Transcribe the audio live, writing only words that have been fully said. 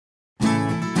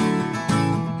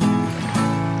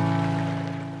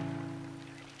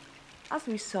As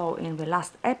we saw in the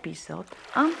last episode,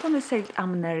 Anthony sailed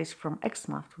Amneris from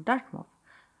Exmouth to Dartmouth,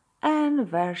 and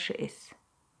there she is.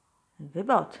 The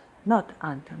boat, not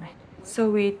Anthony. So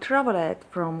we travelled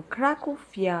from Kraków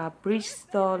via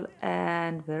Bristol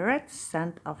and the red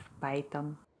sand of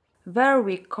Python. There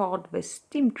we caught the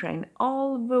steam train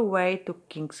all the way to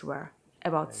Kingswear,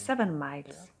 about 7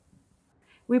 miles.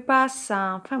 We passed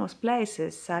some famous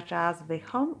places such as the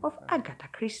home of Agatha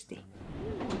Christie.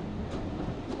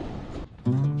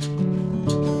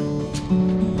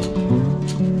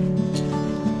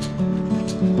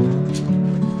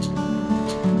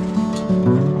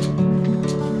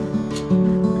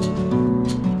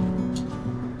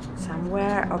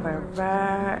 Somewhere over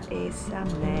there is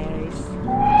Amneris.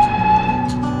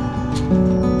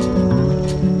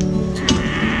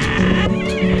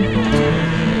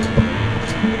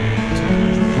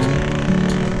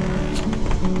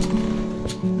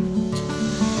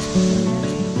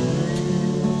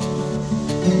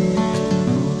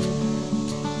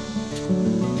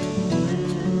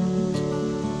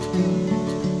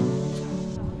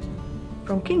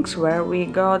 From Kingswear we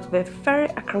got the ferry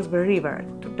across the river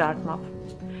to Dartmouth.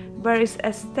 There is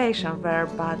a station there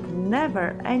but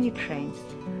never any trains,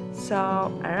 so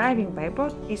arriving by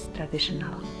boat is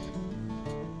traditional.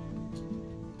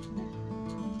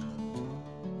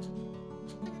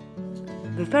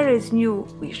 The ferry is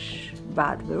newish,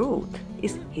 but the route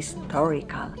is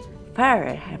historical.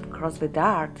 Ferries have crossed the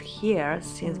Dart here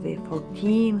since the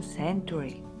 14th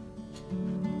century.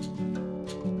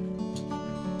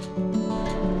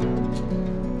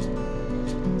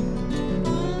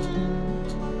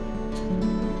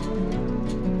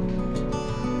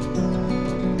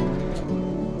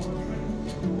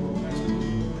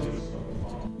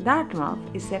 Dartmouth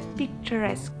is a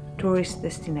picturesque tourist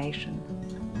destination.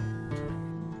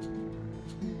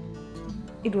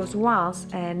 It was once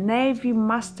a Navy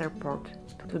master port.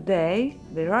 Today,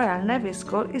 the Royal Navy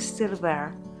School is still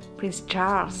there. Prince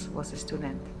Charles was a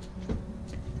student.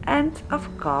 And, of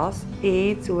course,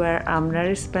 it's where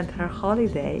Amneris spent her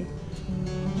holiday.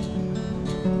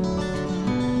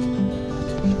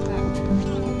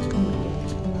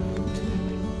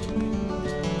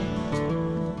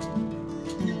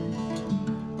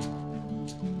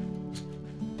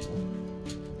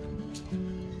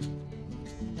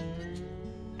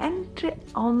 Entry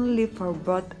only for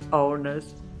boat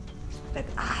owners. Let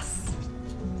us.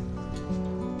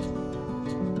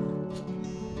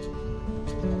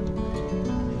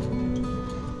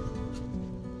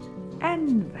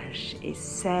 And there she is,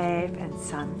 safe and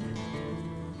sound.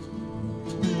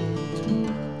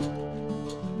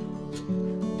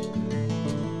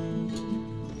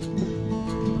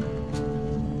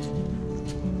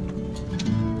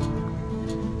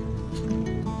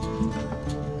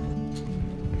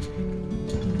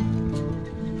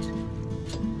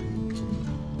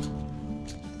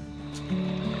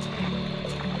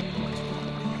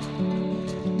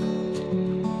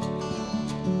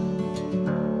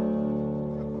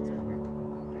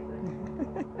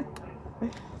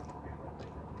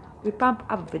 We pump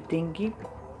up the dinghy,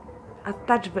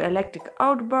 attach the electric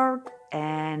outboard,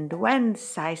 and went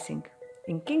sizing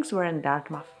in Kingswear and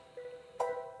Dartmouth.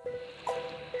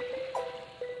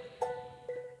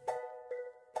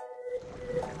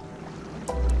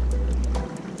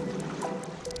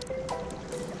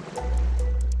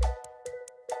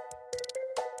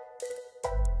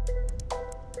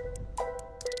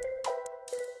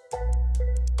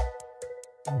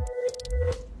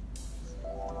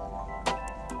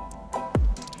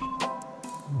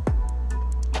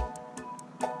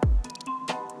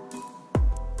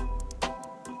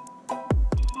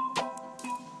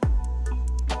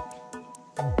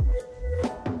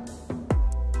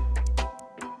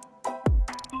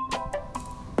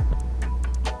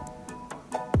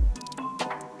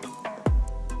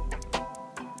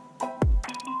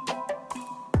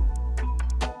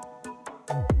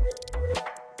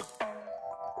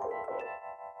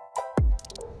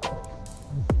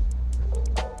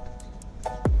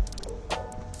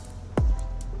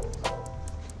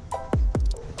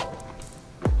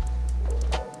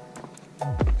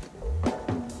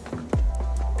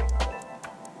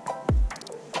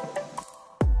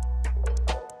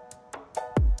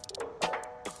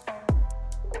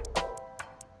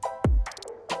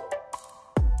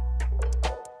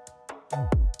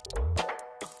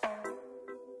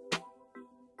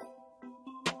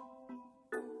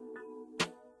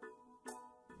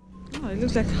 Oh, it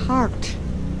looks like heart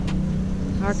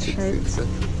shape. 16th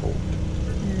century fort.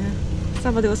 Yeah,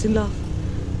 somebody was in love.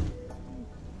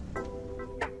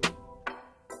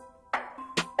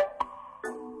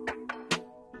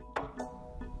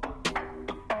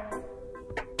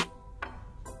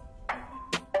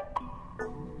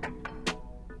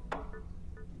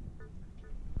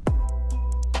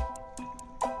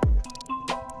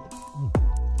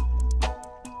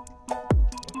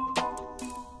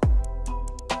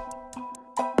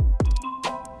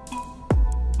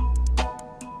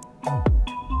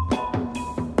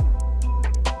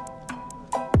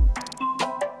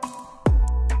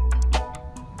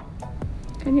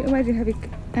 Can you imagine having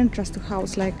entrance to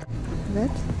house like that?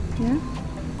 Yeah?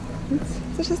 It's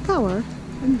just a tower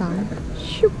and down.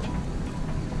 Shoop!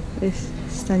 This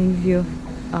stunning view.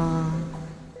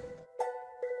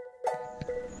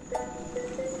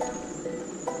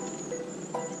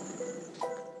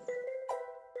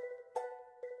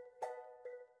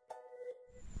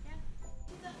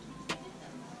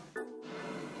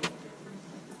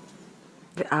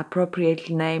 The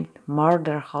appropriately named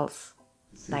murder holes,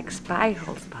 like spy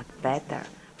holes, but better,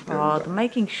 for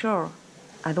making sure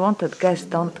unwanted guests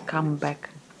don't come back.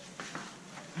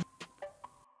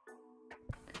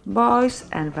 Boys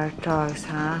and their toys,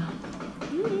 huh?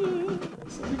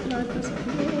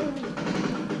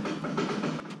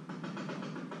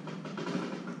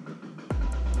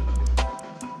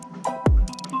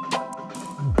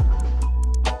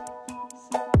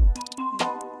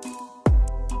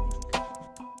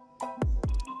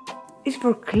 Is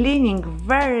for cleaning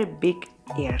very big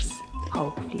ears,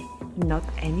 hopefully not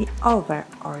any other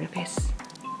orifice.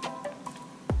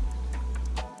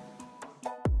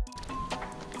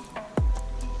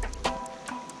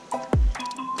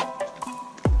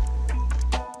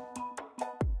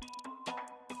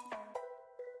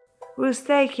 We'll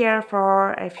stay here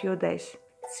for a few days.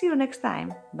 See you next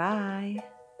time. Bye.